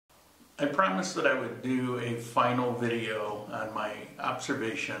I promised that I would do a final video on my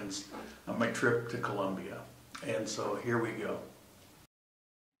observations on my trip to Colombia, and so here we go.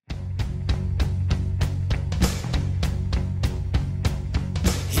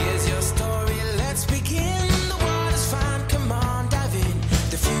 Here's your story, let's begin. The water's fine, come on, dive in.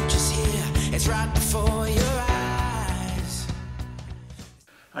 The future's here, it's right before your eyes.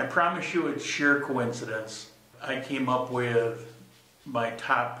 I promise you it's sheer coincidence. I came up with my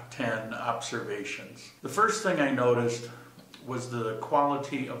top 10 observations. The first thing I noticed was the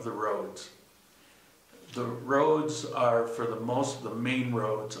quality of the roads. The roads are, for the main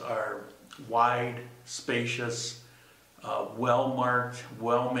roads are wide, spacious, well-marked,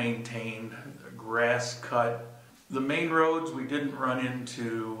 well-maintained, grass cut. The main roads, we didn't run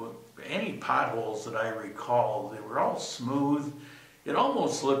into any potholes that I recall. They were all smooth. It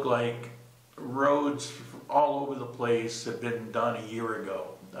almost looked like roads all over the place had been done a year ago.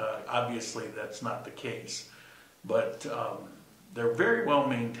 Obviously that's not the case, but they're very well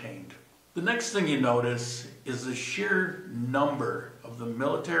maintained. The next thing you notice is the sheer number of the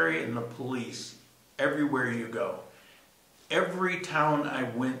military and the police everywhere you go. Every town I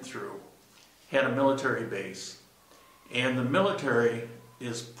went through had a military base, and the military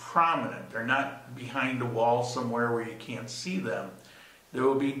is prominent. They're not behind a wall somewhere where you can't see them. There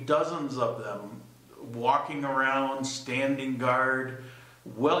will be dozens of them walking around, standing guard,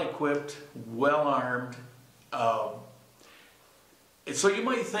 well-equipped, well-armed. So you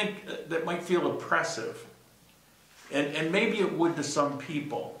might think that might feel oppressive, and maybe it would to some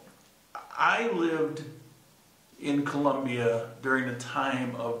people. I lived in Colombia during the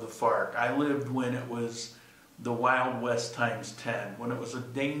time of the FARC. I lived when it was the Wild West times 10, when it was a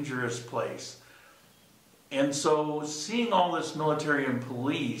dangerous place. And so seeing all this military and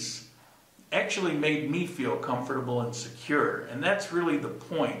police actually made me feel comfortable and secure. And that's really the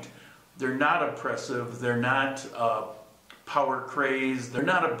point. They're not oppressive, they're not power crazed, they're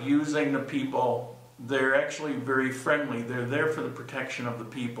not abusing the people. They're actually very friendly. They're there for the protection of the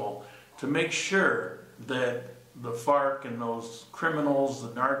people, to make sure that the FARC and those criminals,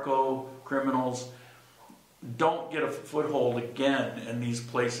 the narco criminals, don't get a foothold again in these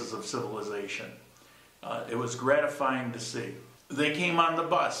places of civilization. It was gratifying to see. They came on the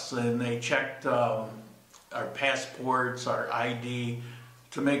bus and they checked our passports, our ID,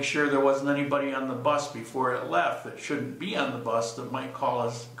 to make sure there wasn't anybody on the bus before it left that shouldn't be on the bus that might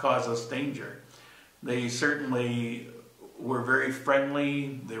cause us danger. They certainly were very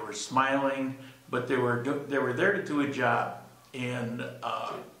friendly, they were smiling, but they were there to do a job. And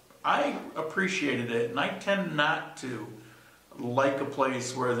I appreciated it, and I tend not to like a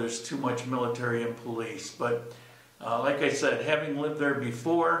place where there's too much military and police, but like I said, having lived there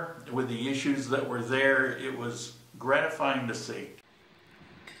before, with the issues that were there, it was gratifying to see.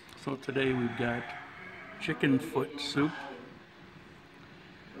 So today we've got chicken foot soup.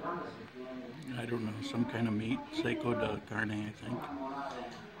 I don't know, some kind of meat, seco de carne, I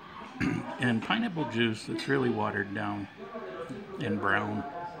think. And pineapple juice that's really watered down and brown.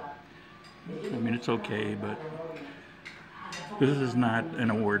 I mean, it's okay, but this is not an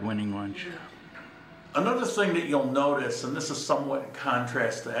award-winning lunch. Another thing that you'll notice, and this is somewhat in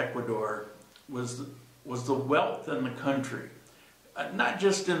contrast to Ecuador, was the wealth in the country. Not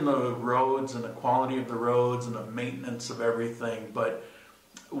just in the roads and the quality of the roads and the maintenance of everything, but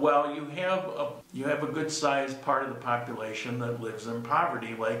while you have a good-sized part of the population that lives in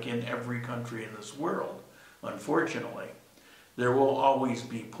poverty, like in every country in this world, unfortunately. There will always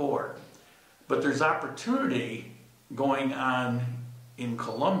be poor. But there's opportunity going on in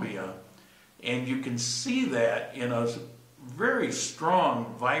Colombia, and you can see that in a very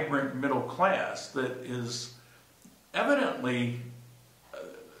strong, vibrant middle class that is evidently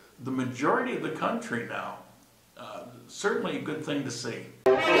the majority of the country now. Certainly a good thing to see.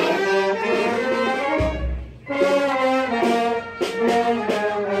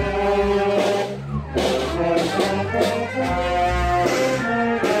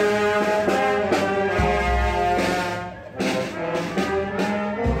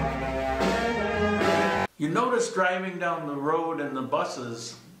 You notice driving down the road in the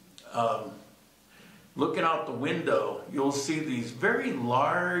buses, looking out the window, you'll see these very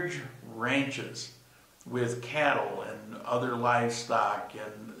large ranches with cattle and other livestock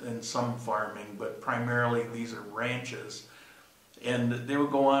and some farming, but primarily these are ranches. And they will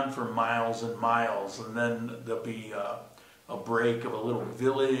go on for miles and miles, and then there'll be a break of a little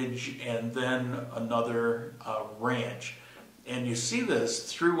village and then another ranch. And you see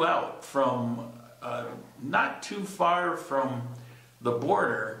this throughout, from not too far from the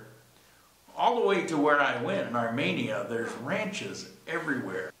border all the way to where I went in Armenia. There's ranches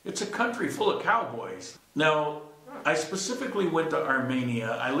everywhere. It's a country full of cowboys. Now, I specifically went to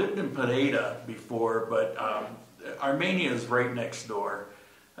Armenia. I lived in Pareda before, but Armenia is right next door.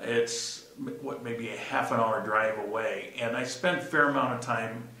 It's maybe a half an hour drive away, and I spent a fair amount of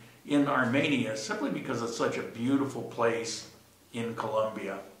time in Armenia simply because it's such a beautiful place in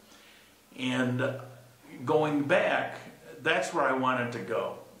Colombia. And going back, that's where I wanted to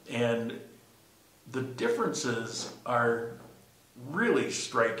go. And the differences are really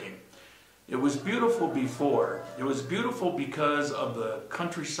striking. It was beautiful before. It was beautiful because of the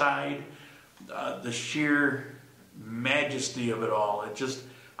countryside, the sheer majesty of it all. It just,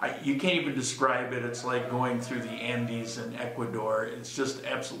 you can't even describe it. It's like going through the Andes in Ecuador. It's just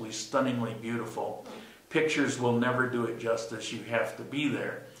absolutely stunningly beautiful. Pictures will never do it justice. You have to be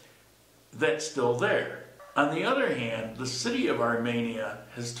there. That's still there. On the other hand, the city of Armenia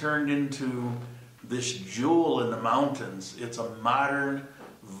has turned into this jewel in the mountains. It's a modern,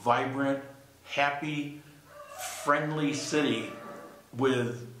 vibrant, happy, friendly city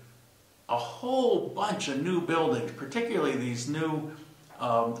with a whole bunch of new buildings, particularly these new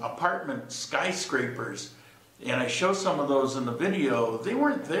apartment skyscrapers. And I show some of those in the video. They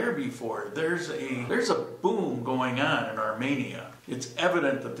weren't there before. There's a boom going on in Armenia. It's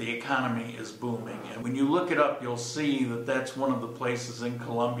evident that the economy is booming. And when you look it up, you'll see that that's one of the places in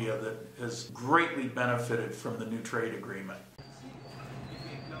Colombia that has greatly benefited from the new trade agreement.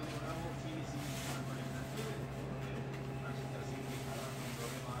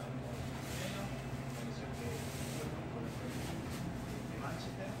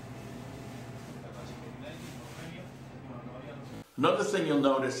 Another thing you'll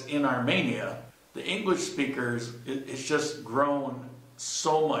notice in Armenia, the English speakers, it's just grown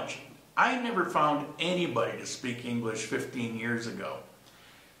so much. I never found anybody to speak English 15 years ago.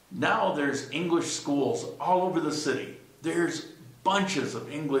 Now there's English schools all over the city. There's bunches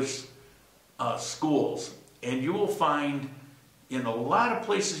of English schools, and you will find in a lot of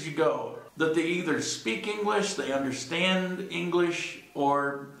places you go that they either speak English, they understand English,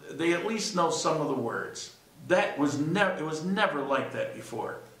 or they at least know some of the words. It was never like that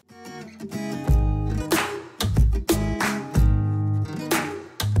before.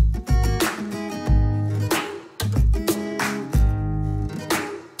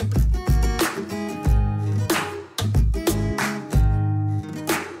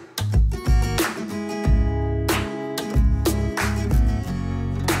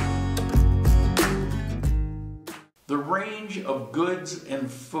 The range of goods and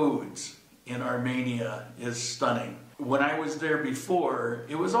foods in Armenia is stunning. When I was there before,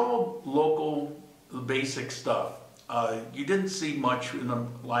 it was all local, basic stuff. You didn't see much in the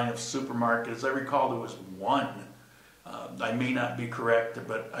line of supermarkets. As I recall, there was one. I may not be correct,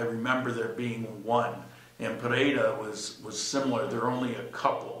 but I remember there being one. And Pareda was similar. There are only a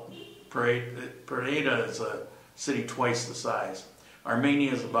couple. Pareda is a city twice the size.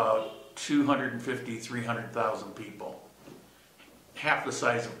 Armenia is about 250, 300,000 people. Half the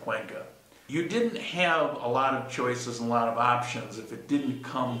size of Cuenca. You didn't have a lot of choices and a lot of options if it didn't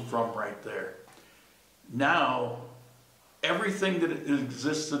come from right there. Now, everything that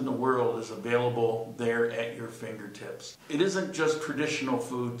exists in the world is available there at your fingertips. It isn't just traditional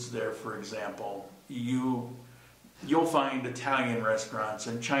foods there, for example. You'll find Italian restaurants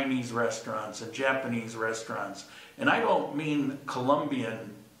and Chinese restaurants and Japanese restaurants. And I don't mean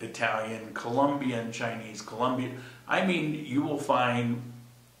Colombian Italian, Colombian Chinese, Colombian. I mean, you will find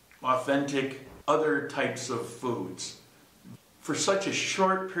authentic other types of foods. For such a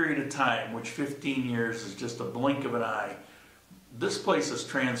short period of time, which 15 years is just a blink of an eye, this place has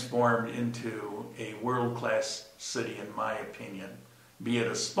transformed into a world-class city, in my opinion, be it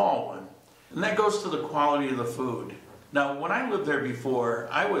a small one. And that goes to the quality of the food. Now, when I lived there before,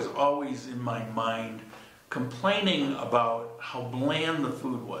 I was always in my mind complaining about how bland the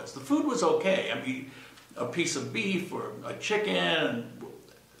food was. The food was okay. I mean, a piece of beef or a chicken,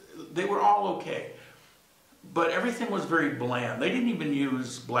 they were all okay. But everything was very bland. They didn't even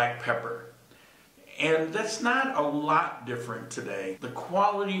use black pepper. And that's not a lot different today. The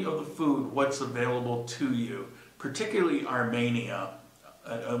quality of the food, what's available to you, particularly Armenia,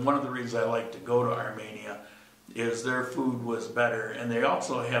 and one of the reasons I like to go to Armenia is their food was better. And they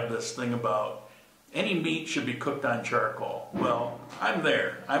also have this thing about any meat should be cooked on charcoal. Well, I'm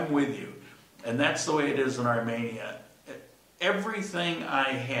there. I'm with you. And that's the way it is in Armenia. Everything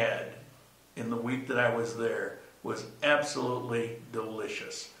I had in the week that I was there was absolutely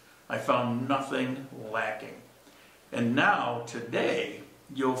delicious. I found nothing lacking. And now, today,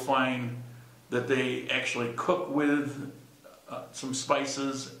 you'll find that they actually cook with some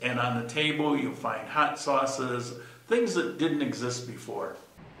spices, and on the table you'll find hot sauces, things that didn't exist before.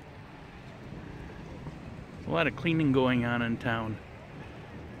 A lot of cleaning going on in town.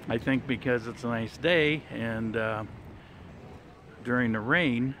 I think because it's a nice day, and during the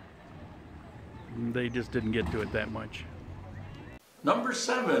rain, they just didn't get to it that much. Number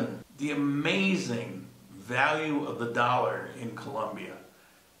 7, the amazing value of the dollar in Colombia.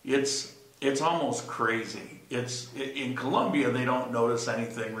 It's almost crazy. In Colombia, they don't notice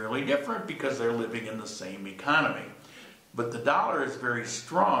anything really different because they're living in the same economy. But the dollar is very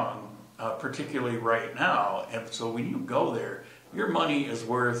strong, particularly right now. And so when you go there, your money is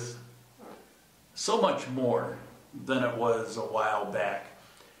worth so much more than it was a while back.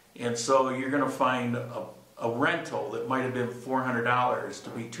 And so you're going to find a rental that might have been $400 to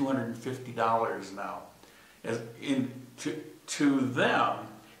be $250 now. To them,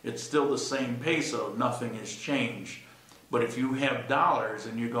 it's still the same peso, nothing has changed. But if you have dollars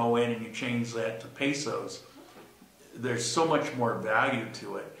and you go in and you change that to pesos, there's so much more value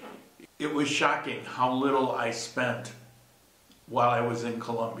to it. It was shocking how little I spent while I was in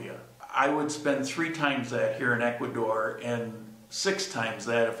Colombia. I would spend 3 times that here in Ecuador and 6 times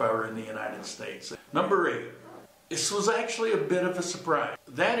that if I were in the United States. Number 8, this was actually a bit of a surprise.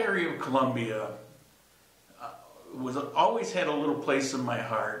 That area of Colombia always had a little place in my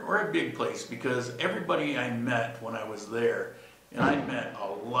heart, or a big place, because everybody I met when I was there, and I met a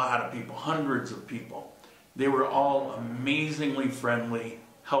lot of people, hundreds of people, they were all amazingly friendly,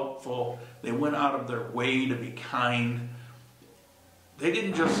 helpful. They went out of their way to be kind. You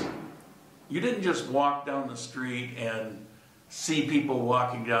didn't just walk down the street and see people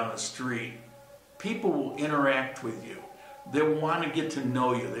walking down the street. People will interact with you. They want to get to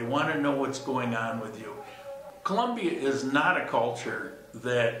know you. They want to know what's going on with you. Colombia is not a culture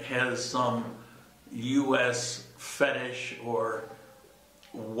that has some U.S. fetish or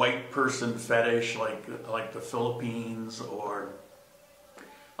white person fetish like the Philippines, or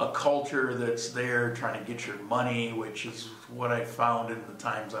a culture that's there trying to get your money, which is what I found in the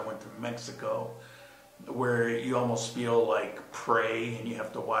times I went to Mexico, where you almost feel like prey and you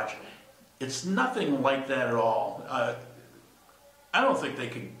have to watch. It's nothing like that at all. I don't think they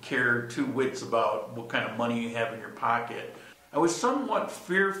could care 2 whits about what kind of money you have in your pocket. I was somewhat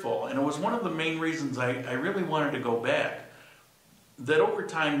fearful, and it was one of the main reasons I really wanted to go back, that over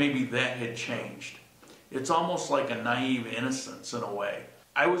time maybe that had changed. It's almost like a naive innocence in a way.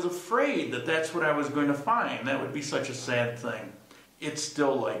 I was afraid that that's what I was going to find. That would be such a sad thing. It's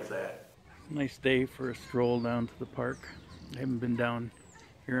still like that. Nice day for a stroll down to the park. I haven't been down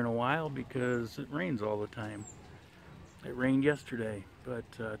here in a while because it rains all the time. It rained yesterday, but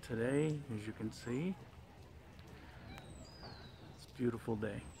today, as you can see, it's a beautiful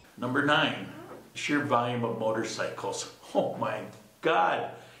day. Number 9, sheer volume of motorcycles. Oh my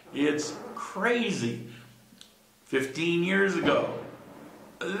God, it's crazy. 15 years ago,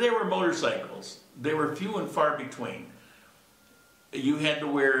 there were motorcycles. They were few and far between. You had to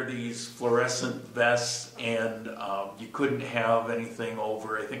wear these fluorescent vests, and you couldn't have anything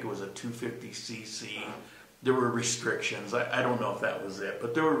over, I think it was a 250cc. There were restrictions. I don't know if that was it,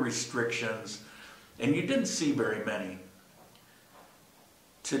 but there were restrictions, and you didn't see very many.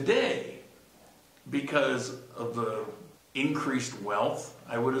 Today, because of the increased wealth,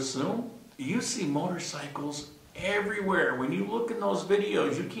 I would assume, you see motorcycles everywhere. When you look in those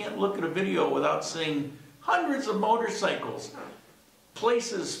videos, you can't look at a video without seeing hundreds of motorcycles,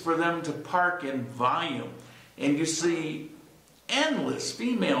 places for them to park in volume, and you see endless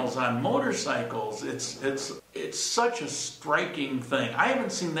females on motorcycles. It's such a striking thing. I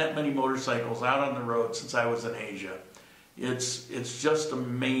haven't seen that many motorcycles out on the road since I was in Asia. It's just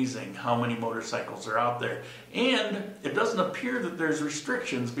amazing how many motorcycles are out there. And it doesn't appear that there's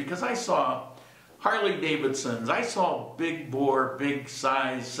restrictions, because I saw Harley Davidsons, I saw big bore, big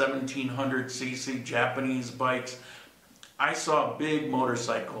size 1700cc Japanese bikes. I saw big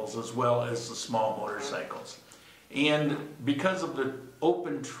motorcycles as well as the small motorcycles. And because of the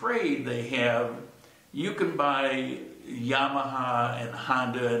open trade they have, you can buy Yamaha and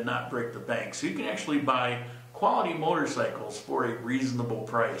Honda and not break the bank. So you can actually buy quality motorcycles for a reasonable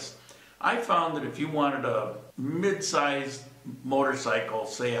price. I found that if you wanted a mid-sized motorcycle,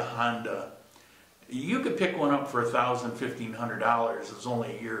 say a Honda, you could pick one up for $1,000, $1,500. It's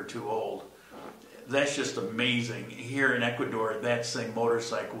only a year or 2 old. That's just amazing. Here in Ecuador, that same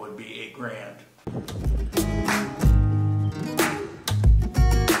motorcycle would be $8,000.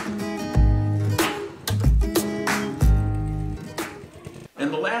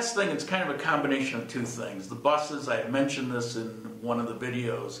 And the last thing, it's kind of a combination of 2 things. The buses, I had mentioned this in one of the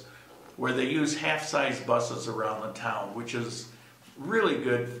videos, where they use half-size buses around the town, which is really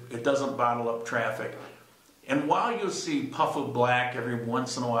good. It doesn't bottle up traffic. And while you'll see puff of black every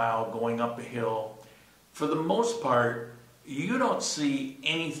once in a while going up a hill, For the most part, you don't see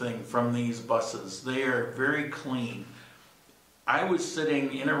anything from these buses. They are very clean. I was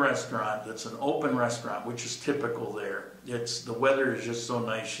sitting in a restaurant that's an open restaurant, which is typical there. The weather is just so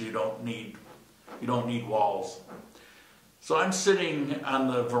nice you don't need walls. So I'm sitting on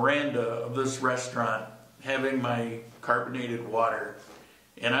the veranda of this restaurant having my carbonated water,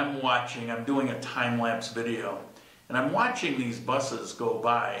 and I'm doing a time-lapse video, and I'm watching these buses go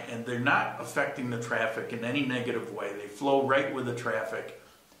by, and they're not affecting the traffic in any negative way. They flow right with the traffic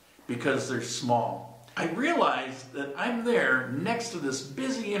because they're small. I realized that I'm there next to this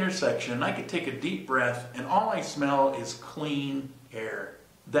busy intersection, and I could take a deep breath, and all I smell is clean air.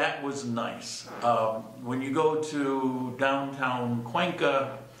 That was nice. When you go to downtown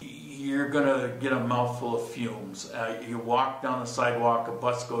Cuenca, you're gonna get a mouthful of fumes. You walk down the sidewalk, a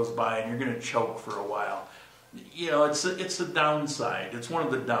bus goes by, and you're gonna choke for a while. You know, it's the downside. It's one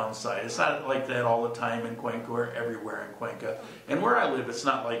of the downsides. It's not like that all the time in Cuenca or everywhere in Cuenca. And where I live, it's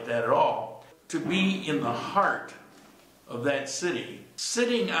not like that at all. To be in the heart of that city,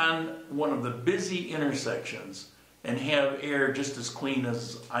 sitting on one of the busy intersections, and have air just as clean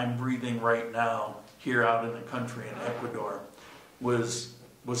as I'm breathing right now here out in the country in Ecuador was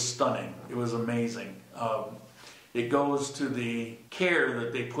stunning. It was amazing. It goes to the care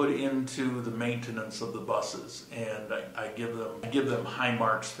that they put into the maintenance of the buses, and I give them high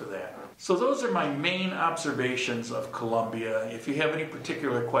marks for that. So those are my main observations of Colombia. If you have any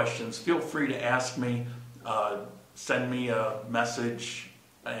particular questions, feel free to ask me. Send me a message,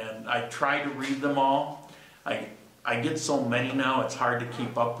 and I try to read them all. I get so many now, it's hard to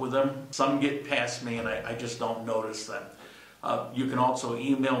keep up with them. Some get past me and I just don't notice them. You can also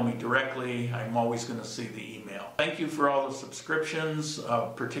email me directly. I'm always going to see the email. Thank you for all the subscriptions,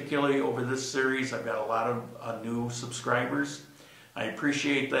 particularly over this series. I've got a lot of new subscribers. I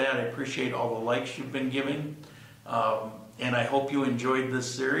appreciate that. I appreciate all the likes you've been giving. And I hope you enjoyed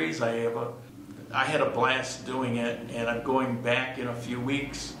this series. I had a blast doing it, and I'm going back in a few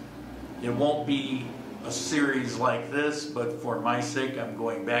weeks. It won't be a series like this, but for my sake, I'm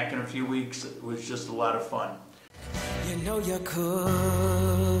going back in a few weeks. It was just a lot of fun. You know you could.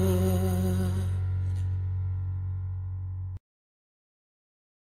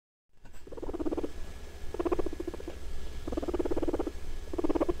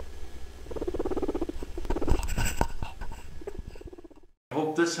 I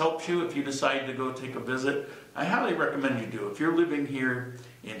hope this helps you if you decide to go take a visit. I highly recommend you do. If you're living here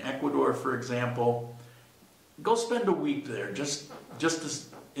in Ecuador, for example, go spend a week there just to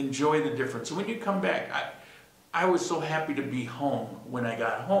enjoy the difference. So when you come back, I was so happy to be home when I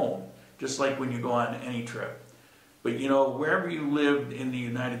got home, just like when you go on any trip. But you know, wherever you lived in the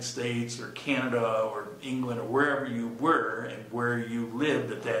United States or Canada or England or wherever you were and where you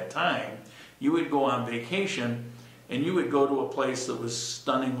lived at that time, you would go on vacation and you would go to a place that was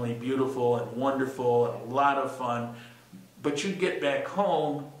stunningly beautiful and wonderful and a lot of fun. But you'd get back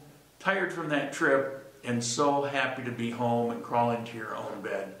home tired from that trip and so happy to be home and crawl into your own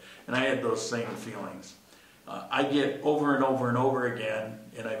bed. And I had those same feelings. I get over and over and over again,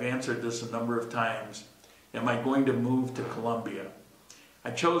 and I've answered this a number of times, am I going to move to Colombia?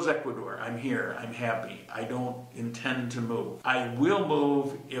 I chose Ecuador. I'm here. I'm happy. I don't intend to move. I will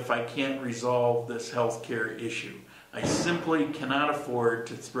move if I can't resolve this healthcare issue. I simply cannot afford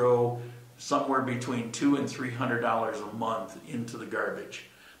to throw somewhere between $200 and $300 a month into the garbage.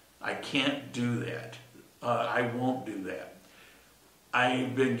 I can't do that. I won't do that.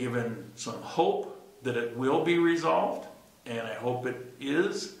 I've been given some hope that it will be resolved, and I hope it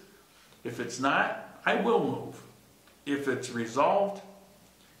is. If it's not, I will move. If it's resolved,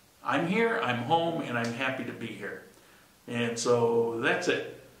 I'm here, I'm home, and I'm happy to be here. And so that's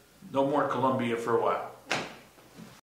it. No more Colombia for a while.